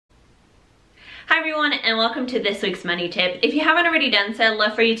Hi everyone, and welcome to this week's money tip. If you haven't already done so, I'd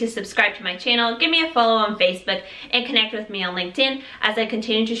love for you to subscribe to my channel, give me a follow on Facebook, and connect with me on LinkedIn as I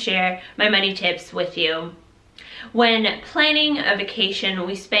continue to share my money tips with you. When planning a vacation,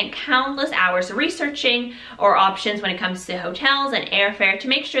 we spent countless hours researching our options when it comes to hotels and airfare to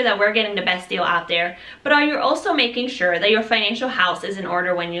make sure that we're getting the best deal out there. But are you also making sure that your financial house is in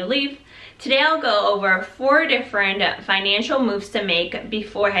order when you leave? Today I'll go over 4 different financial moves to make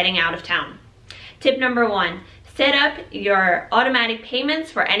before heading out of town. Tip number 1, set up your automatic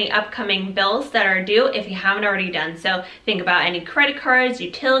payments for any upcoming bills that are due if you haven't already done so. Think about any credit cards,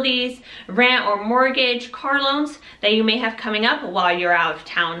 utilities, rent or mortgage, car loans that you may have coming up while you're out of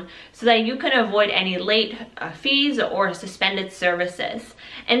town so that you can avoid any late fees or suspended services.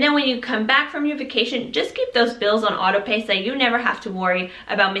 And then when you come back from your vacation, just keep those bills on auto pay so that you never have to worry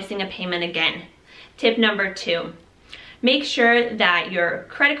about missing a payment again. Tip number 2. Make sure that your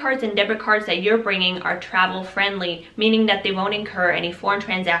credit cards and debit cards that you're bringing are travel friendly, meaning that they won't incur any foreign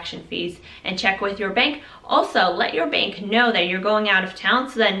transaction fees, and check with your bank. Also, let your bank know that you're going out of town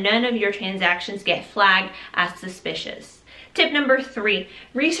so that none of your transactions get flagged as suspicious. Tip number 3,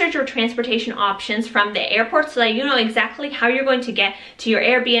 research your transportation options from the airport so that you know exactly how you're going to get to your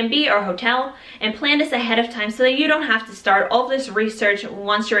Airbnb or hotel, and plan this ahead of time so that you don't have to start all this research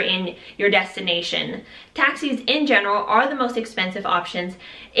once you're in your destination. Taxis in general are the most expensive options.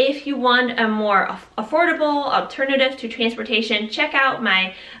 If you want a more affordable alternative to transportation, check out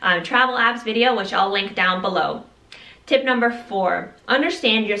my travel apps video, which I'll link down below. Tip number 4,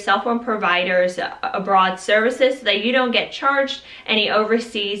 understand your cell phone provider's abroad services so that you don't get charged any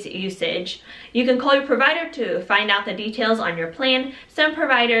overseas usage. You can call your provider to find out the details on your plan. Some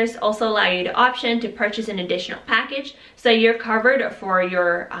providers also allow you the option to purchase an additional package so you're covered for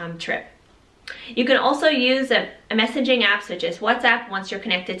your trip. You can also use a messaging app such as WhatsApp once you're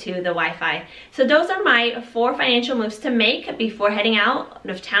connected to the Wi-Fi. So those are my 4 financial moves to make before heading out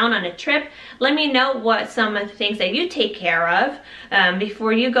of town on a trip. Let me know what some of the things that you take care of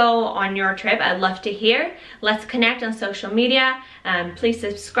before you go on your trip. I'd love to hear. Let's connect on social media. Please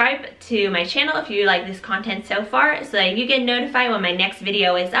subscribe to my channel if you like this content so far so that you get notified when my next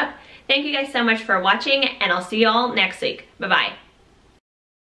video is up. Thank you guys so much for watching, and I'll see you all next week. Bye-bye.